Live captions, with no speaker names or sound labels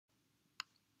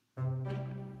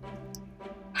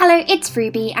Hello, it's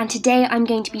Ruby, and today I'm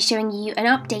going to be showing you an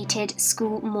updated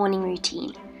school morning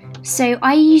routine. So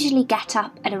I usually get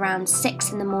up at around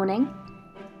 6 in the morning,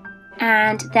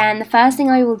 and then the first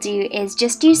thing I will do is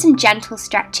just do some gentle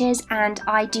stretches, and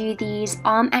I do these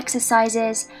arm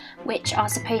exercises which are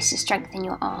supposed to strengthen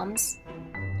your arms.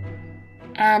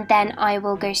 And then I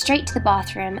will go straight to the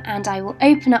bathroom and I will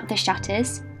open up the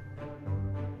shutters.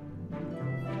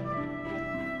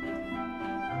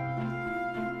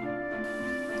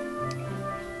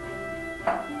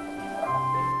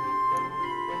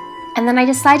 And then I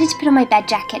decided to put on my bed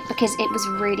jacket because it was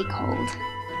really cold.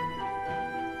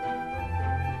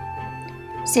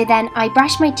 So then I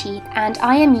brush my teeth, and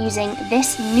I am using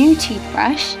this new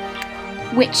toothbrush,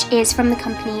 which is from the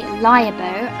company Liabo,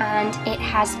 and it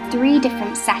has 3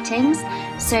 different settings,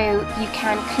 so you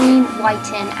can clean,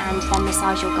 whiten and then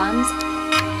massage your gums.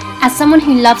 As someone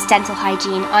who loves dental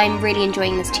hygiene, I'm really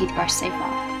enjoying this toothbrush so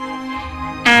far.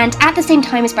 And at the same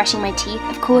time as brushing my teeth,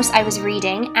 of course, I was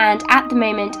reading, and at the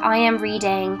moment I am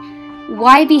reading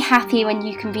Why Be Happy When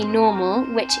You Can Be Normal,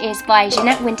 which is by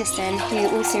Jeanette Winterson,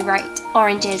 who also wrote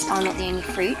Oranges Are Not the Only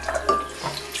Fruit.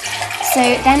 So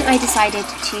then I decided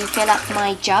to fill up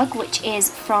my jug, which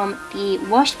is from the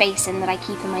wash basin that I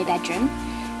keep in my bedroom,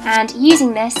 and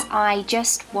using this I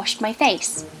just washed my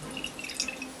face.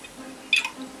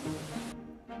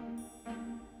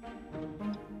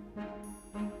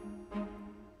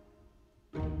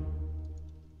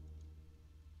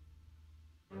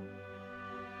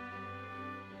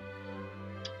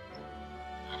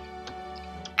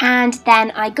 And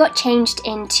then I got changed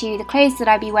into the clothes that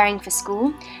I'd be wearing for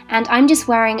school, and I'm just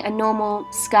wearing a normal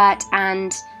skirt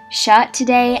and shirt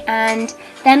today. And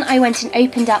then I went and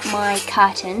opened up my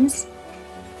curtains,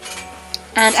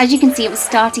 and as you can see, it was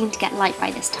starting to get light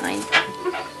by this time.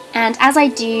 And as I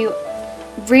do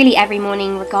really every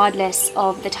morning, regardless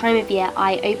of the time of year,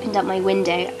 I opened up my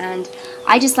window and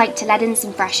I just like to let in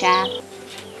some fresh air.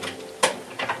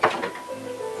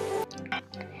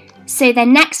 So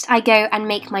then next I go and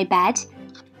make my bed,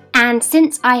 and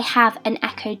since I have an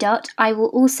Echo Dot, I will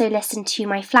also listen to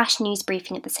my flash news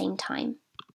briefing at the same time.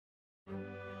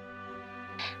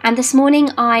 And this morning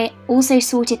I also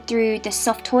sorted through the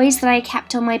soft toys that I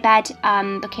kept on my bed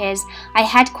because I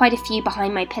had quite a few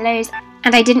behind my pillows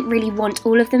and I didn't really want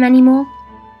all of them anymore.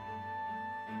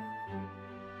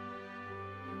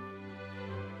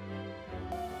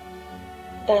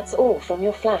 That's all from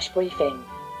your flash briefing.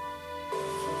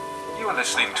 You are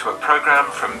listening to a programme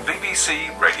from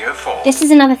BBC Radio 4. This is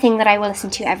another thing that I will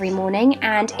listen to every morning,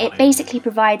 and it basically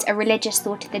provides a religious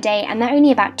thought of the day, and they're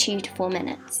only about 2 to 4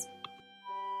 minutes.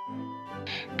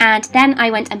 And then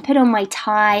I went and put on my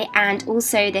tie and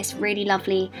also this really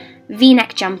lovely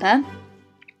V-neck jumper,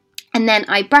 and then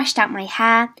I brushed out my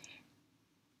hair,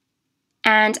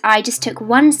 and I just took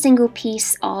one single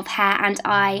piece of hair and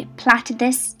I plaited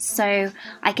this so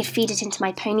I could feed it into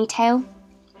my ponytail.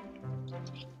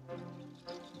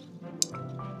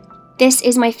 This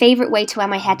is my favourite way to wear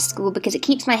my hair to school because it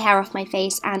keeps my hair off my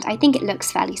face and I think it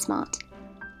looks fairly smart.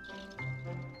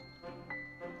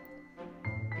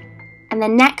 And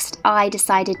then next I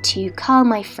decided to curl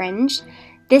my fringe.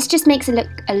 This just makes it look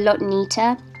a lot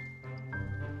neater.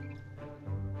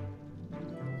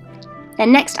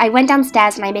 Then next I went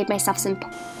downstairs and I made myself some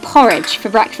porridge for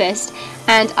breakfast,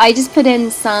 and I just put in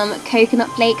some coconut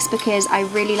flakes because I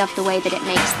really love the way that it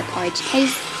makes the porridge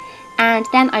taste. And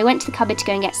then I went to the cupboard to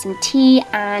go and get some tea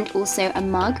and also a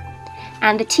mug.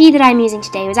 And the tea that I'm using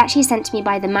today was actually sent to me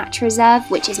by the Matcha Reserve,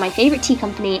 which is my favourite tea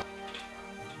company.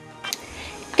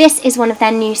 This is one of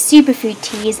their new superfood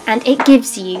teas, and it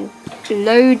gives you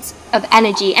loads of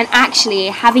energy. And actually,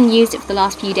 having used it for the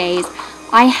last few days,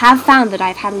 I have found that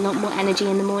I've had a lot more energy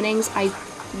in the mornings. I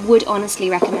would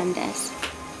honestly recommend this.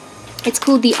 It's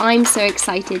called the I'm So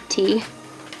Excited tea.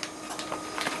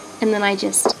 And then I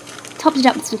just topped it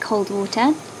up with some cold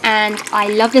water, and I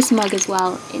love this mug as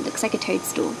well. It looks like a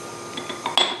toadstool.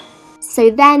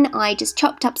 So then I just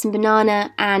chopped up some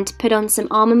banana and put on some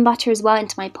almond butter as well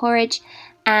into my porridge,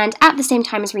 and at the same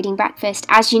time as reading breakfast,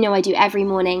 as you know I do every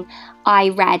morning, I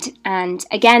read, and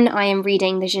again I am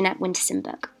reading the Jeanette Winterson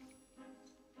book.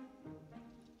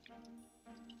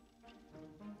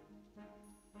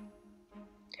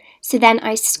 So then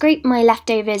I scrape my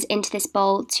leftovers into this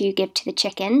bowl to give to the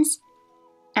chickens.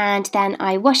 And then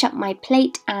I wash up my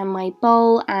plate and my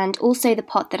bowl and also the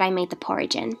pot that I made the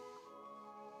porridge in.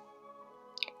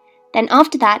 Then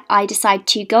after that, I decide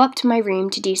to go up to my room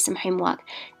to do some homework.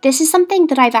 This is something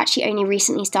that I've actually only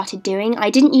recently started doing. I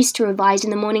didn't used to revise in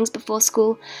the mornings before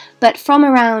school, but from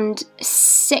around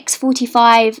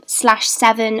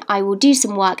 6:45/7, I will do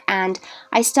some work, and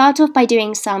I start off by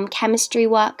doing some chemistry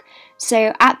work.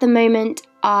 So at the moment,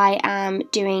 I am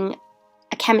doing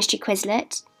a chemistry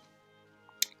Quizlet,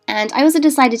 and I also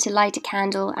decided to light a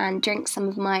candle and drink some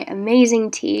of my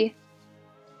amazing tea.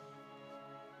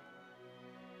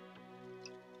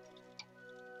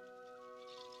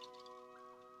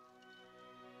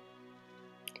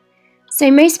 So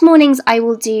most mornings I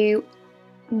will do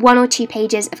 1 or 2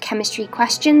 pages of chemistry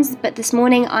questions, but this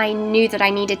morning I knew that I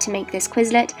needed to make this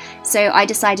Quizlet, so I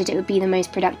decided it would be the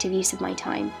most productive use of my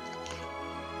time.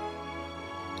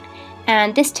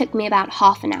 And this took me about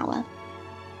half an hour.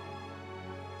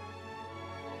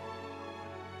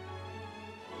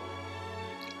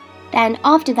 Then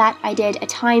after that I did a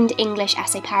timed English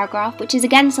essay paragraph, which is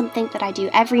again something that I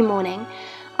do every morning.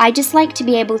 I just like to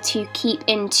be able to keep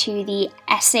into the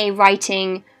essay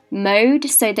writing mode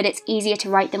so that it's easier to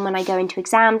write them when I go into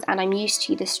exams and I'm used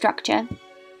to the structure.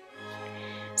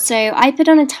 So I put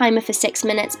on a timer for 6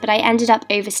 minutes, but I ended up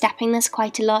overstepping this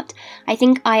quite a lot. I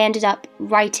think I ended up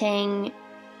writing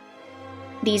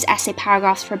these essay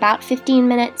paragraphs for about 15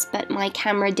 minutes, but my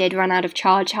camera did run out of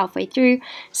charge halfway through,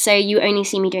 so you only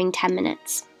see me doing 10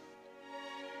 minutes.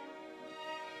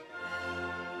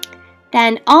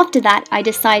 Then after that, I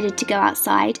decided to go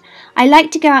outside. I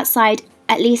like to go outside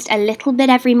at least a little bit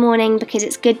every morning because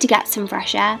it's good to get some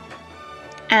fresh air.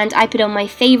 And I put on my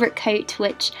favourite coat,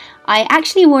 which I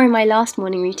actually wore in my last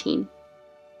morning routine.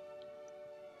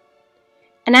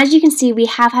 And as you can see, we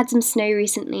have had some snow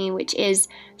recently, which is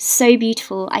so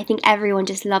beautiful. I think everyone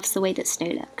just loves the way that snow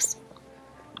looks.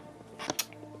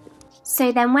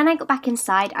 So then when I got back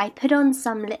inside, I put on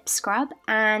some lip scrub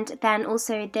and then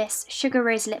also this Sugar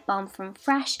Rose lip balm from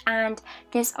Fresh and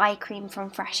this eye cream from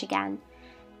Fresh again.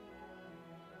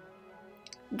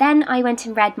 Then I went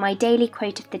and read my daily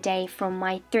quote of the day from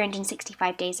my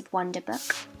 365 Days of Wonder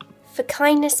book. For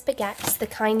kindness begets the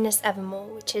kindness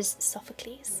evermore, which is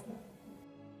Sophocles.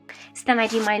 So then I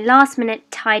do my last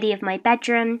minute tidy of my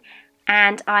bedroom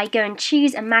and I go and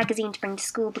choose a magazine to bring to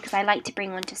school because I like to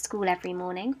bring one to school every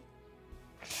morning.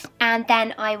 And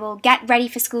then I will get ready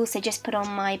for school, so just put on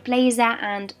my blazer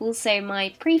and also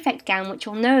my prefect gown, which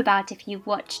you'll know about if you've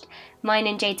watched mine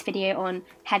and Jade's video on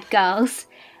head girls,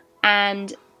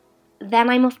 and then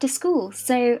I'm off to school.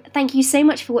 So thank you so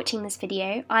much for watching this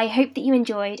video. I hope that you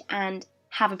enjoyed and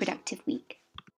have a productive week.